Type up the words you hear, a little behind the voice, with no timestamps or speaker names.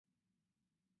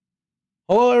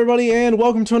Hello everybody and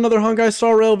welcome to another Honkai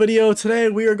Star Rail video. Today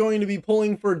we are going to be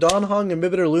pulling for Donhong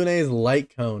Inhibitor Lune's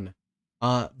Light Cone.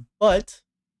 But,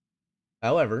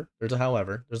 however, there's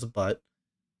a but.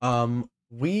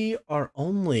 We are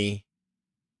only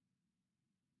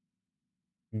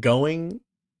going,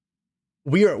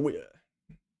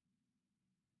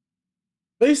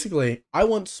 basically, I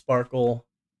want Sparkle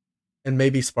and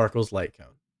maybe Sparkle's Light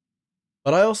Cone.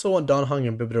 But I also want Donhong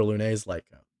Inhibitor Lune's Light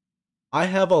Cone. I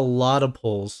have a lot of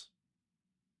pulls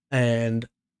and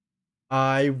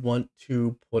I want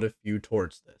to put a few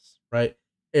towards this, right?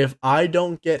 If I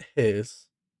don't get his,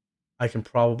 I can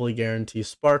probably guarantee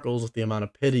Sparkles with the amount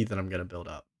of pity that I'm going to build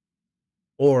up.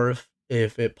 Or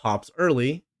if it pops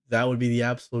early, that would be the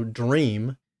absolute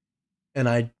dream. And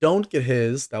I don't get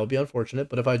his, that would be unfortunate.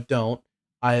 But if I don't,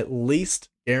 I at least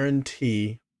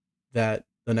guarantee that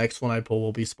the next one I pull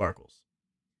will be Sparkles.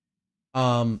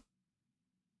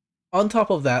 On top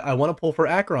of that, I want to pull for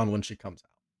Acheron when she comes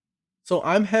out. So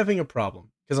I'm having a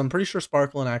problem because I'm pretty sure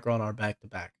Sparkle and Acheron are back to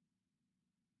back.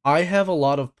 I have a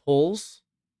lot of pulls,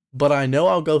 but I know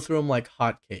I'll go through them like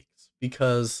hotcakes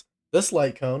because this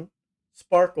Light Cone,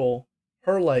 Sparkle,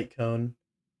 her Light Cone,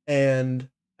 and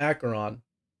Acheron.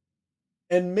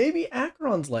 And maybe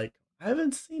Acheron's Light Cone. I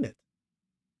haven't seen it.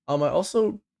 I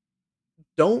also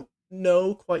don't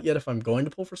know quite yet if I'm going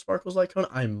to pull for Sparkle's Light Cone.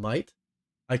 I might.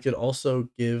 I could also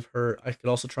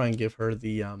try and give her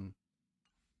the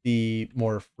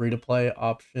more free-to-play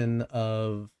option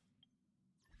of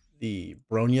the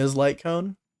Bronya's Light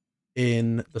Cone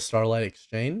in the Starlight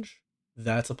Exchange.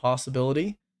 That's a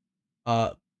possibility.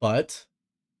 But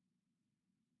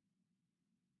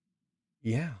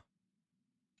yeah.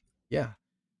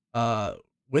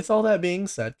 With all that being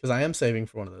said, because I am saving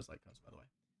for one of those Light Cones, by the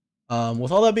way.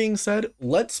 With all that being said,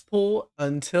 let's pull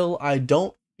until I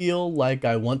don't feel like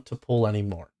I want to pull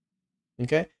anymore.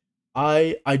 Okay?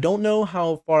 I don't know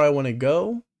how far I want to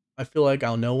go. I feel like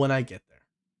I'll know when I get there.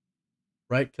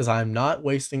 Right? Because I'm not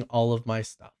wasting all of my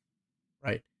stuff.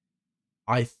 Right?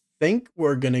 I think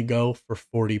we're going to go for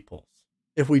 40 pulls.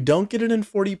 If we don't get it in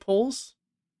 40 pulls,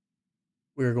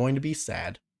 we're going to be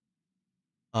sad.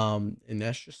 And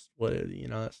that's just what,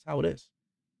 that's how it is.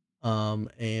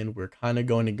 And we're kind of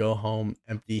going to go home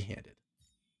empty-handed.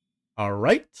 All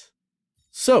right.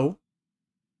 So,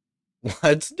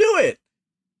 let's do it.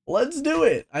 Let's do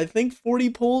it. I think 40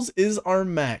 pulls is our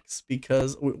max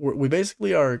because we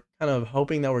basically are kind of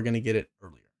hoping that we're going to get it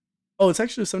earlier. Oh, it's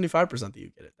actually 75% that you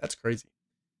get it. That's crazy.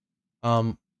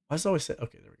 I just always say,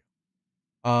 okay, there we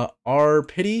go. Our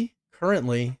pity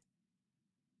currently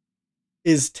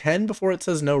is 10 before it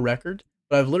says no record,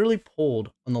 but I've literally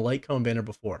pulled on the Light Cone banner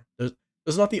before. There's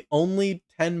not the only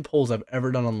 10 pulls I've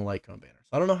ever done on the Light Cone banner.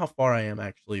 So I don't know how far I am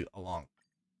actually along.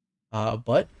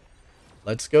 But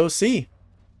let's go see.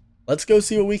 Let's go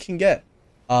see what we can get.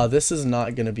 This is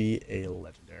not going to be a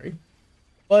legendary,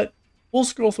 but we'll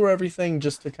scroll through everything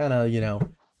just to kind of,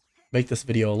 make this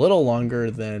video a little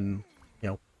longer than,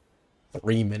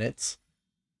 3 minutes.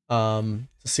 To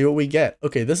see what we get.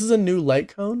 Okay, this is a new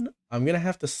Light Cone. I'm going to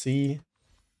have to see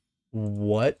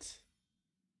what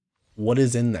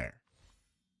is in there.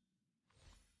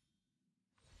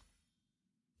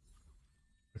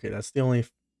 Okay, that's the only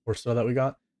 4-star that we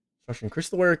got. Increase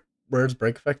the wearer's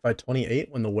break effect by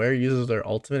 28 when the wearer uses their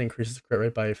ultimate, increases the crit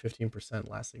rate by 15%,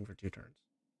 lasting for 2 turns.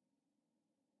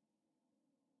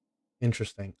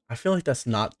 Interesting. I feel like that's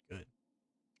not good.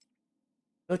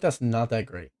 I feel like that's not that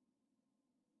great.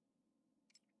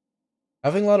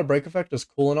 Having a lot of break effect is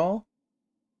cool and all,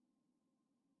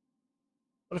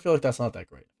 but I feel like that's not that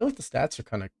great. I feel like the stats are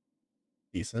kind of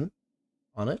decent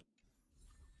on it.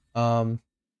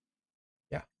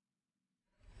 Yeah.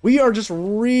 We are just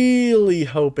really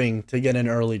hoping to get an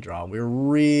early draw. We're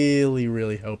really,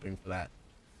 really hoping for that.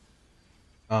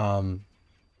 But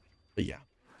yeah.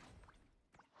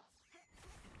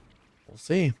 We'll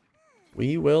see.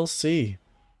 We will see.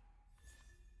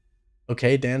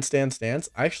 Okay, dance. I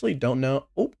actually don't know.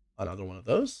 Oh, another one of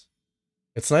those.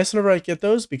 It's nice whenever I get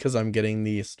those because I'm getting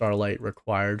the Starlight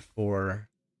required for,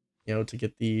 to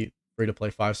get the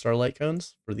free-to-play 5-star Light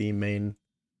Cones for the main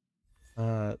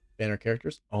banner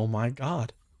characters. Oh my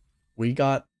god. We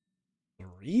got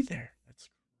 3 there. That's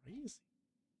crazy.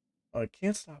 Oh, I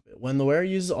can't stop it. When the wearer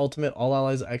uses ultimate, all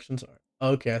allies' actions are...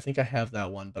 Okay, I think I have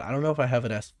that one, but I don't know if I have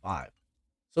it S5.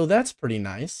 So that's pretty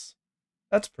nice.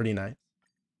 That's pretty nice.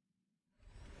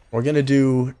 We're going to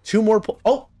do 2 more...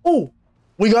 Oh!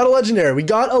 We got a legendary. We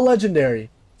got a legendary.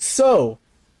 So,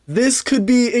 this could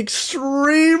be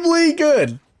extremely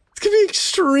good. This could be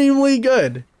extremely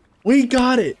good. We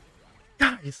got it.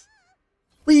 Guys,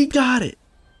 we got it.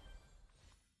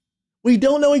 We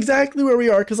don't know exactly where we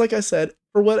are because, like I said,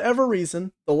 for whatever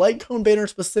reason, the light cone banner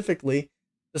specifically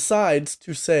decides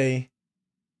to say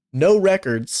no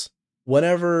records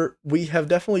whenever we have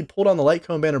definitely pulled on the light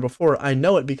cone banner before. I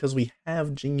know it because we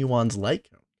have Jing Yuan's light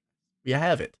cone. We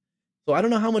have it. So I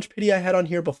don't know how much pity I had on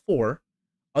here before,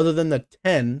 other than the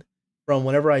 10 from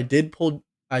whenever I did pull,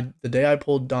 the day I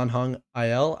pulled Dan Hong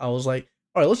IL, I was like,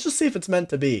 all right, let's just see if it's meant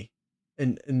to be.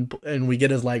 And we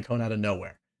get his light cone out of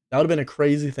nowhere. That would have been a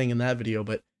crazy thing in that video,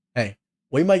 but hey,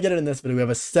 we might get it in this video. We have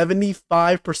a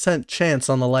 75% chance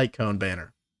on the light cone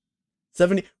banner.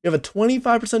 We have a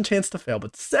 25% chance to fail,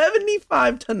 but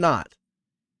 75 to not.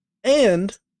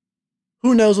 And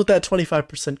who knows what that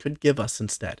 25% could give us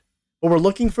instead. But we're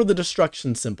looking for the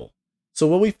destruction symbol. So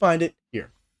will we find it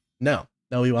here? No,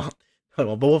 we won't.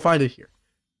 But we'll find it here.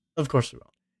 Of course we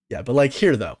won't. Yeah, but like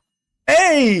here though.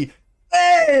 Hey,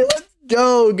 let's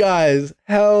go, guys.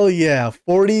 Hell yeah.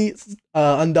 40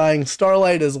 Undying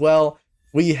Starlight as well.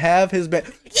 We have his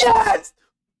band. Yes!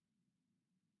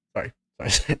 Sorry.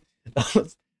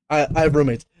 I have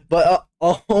roommates. But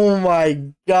oh my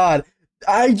god.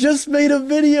 I just made a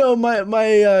video, my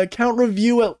account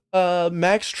review at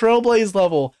Max Trailblaze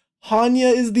level.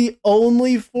 Hanya is the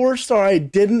only 4-star I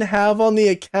didn't have on the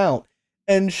account.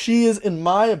 And she is, in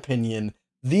my opinion,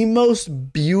 the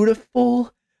most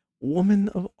beautiful woman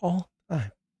of all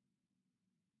time.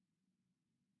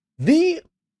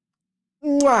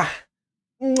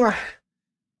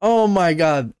 Oh my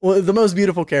god. Well, the most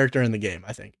beautiful character in the game,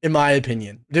 I think, in my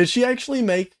opinion. Did she actually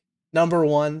make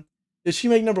 #1? Did she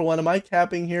make #1? Am I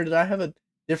capping here? Did I have a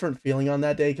different feeling on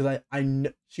that day? Because I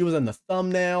know she was in the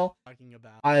thumbnail. Talking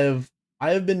about I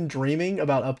have been dreaming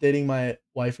about updating my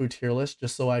waifu tier list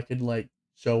just so I could like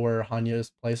show where Hanya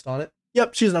is placed on it.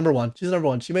 Yep, she's #1. She's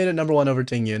 #1. She made it #1 over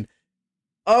Tingyun.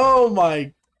 Oh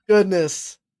my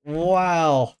goodness.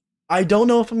 Wow. I don't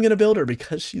know if I'm gonna build her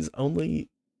because she's only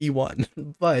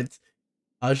E1, but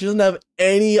she doesn't have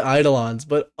any Eidolons.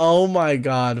 But oh my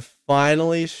god,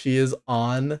 finally she is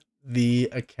on the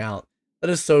account.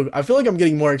 That is so. I feel like I'm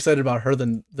getting more excited about her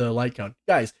than the light cone.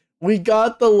 Guys, we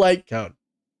got the light cone.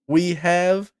 We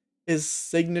have his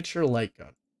signature light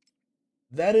cone.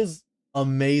 That is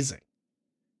amazing.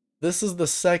 This is the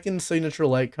second signature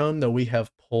light cone that we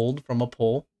have pulled from a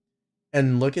pull.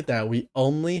 And look at that. We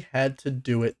only had to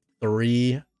do it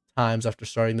 3 times after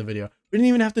starting the video. We didn't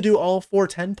even have to do all 4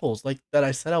 10 pulls like that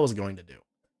I said I was going to do.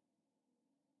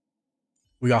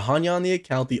 We got Hanya on the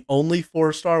account, the only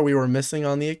 4-star we were missing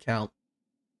on the account.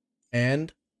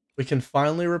 And we can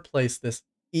finally replace this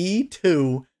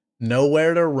E2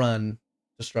 Nowhere to Run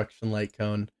Destruction Light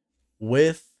Cone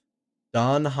with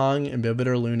Dan Hong and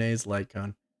Bibiter Lune's Light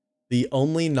Cone. The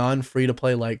only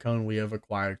non-free-to-play light cone we have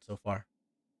acquired so far.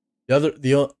 We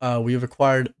have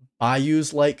acquired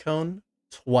Bayou's light cone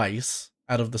twice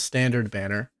out of the standard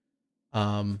banner.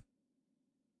 And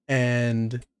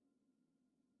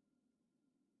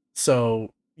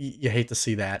so you hate to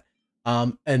see that.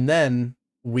 And then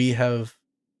we have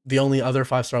the only other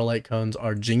 5-star light cones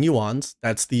are Jing Yuan's.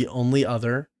 That's the only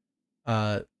other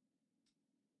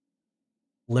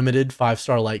limited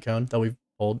 5-star light cone that we've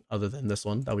pulled other than this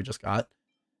one that we just got.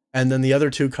 And then the other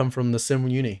 2 come from the Sim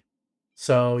Uni.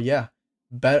 So yeah,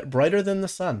 brighter than the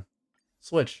sun.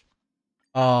 Switch.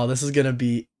 Oh, this is gonna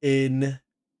be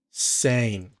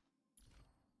insane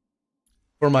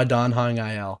for my Dan Hong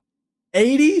IL.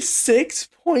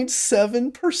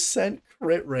 86.7%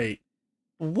 crit rate.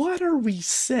 What are we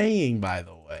saying, by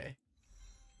the way?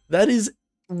 That is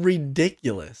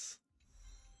ridiculous.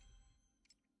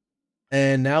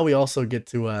 And now we also get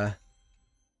to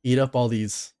eat up all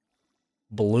these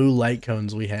blue light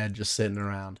cones we had just sitting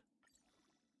around.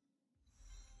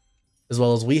 As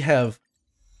well as we have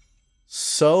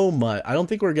so much. I don't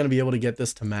think we're going to be able to get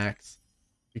this to max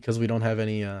because we don't have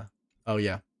any. Oh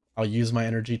yeah, I'll use my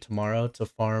energy tomorrow to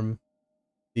farm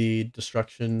the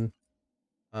destruction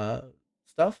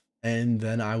stuff, and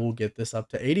then I will get this up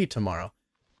to 80 tomorrow.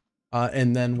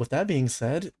 And then with that being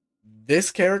said,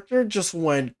 this character just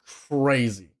went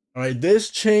crazy. All right, this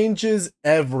changes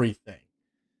everything.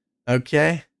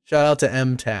 Okay, shout out to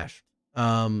M Tash.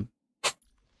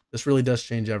 This really does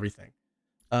change everything.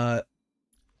 I'm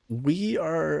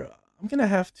gonna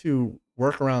have to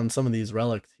work around some of these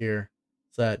relics here,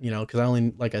 so that, you know,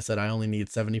 because like I said, I only need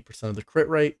 70% of the crit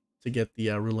rate to get the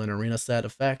Rulin Arena set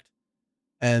effect,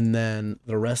 and then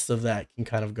the rest of that can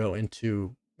kind of go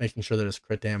into making sure that his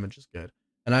crit damage is good.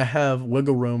 And I have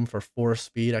wiggle room for 4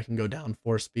 speed. I can go down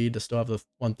 4 speed to still have the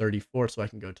 134, so I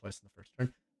can go twice in the first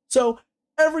turn. So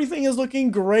everything is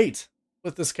looking great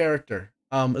with this character,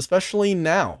 especially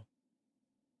now.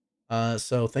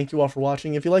 So thank you all for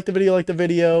watching. If you like the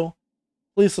video,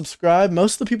 Please subscribe.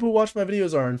 Most of the people who watch my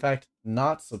videos are, in fact,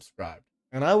 not subscribed.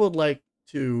 And I would like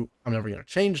to, I'm never going to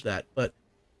change that, but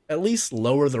at least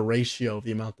lower the ratio of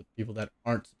the amount of people that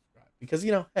aren't subscribed. Because,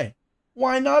 hey,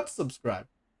 why not subscribe?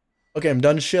 Okay, I'm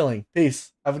done shilling.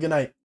 Peace. Have a good night.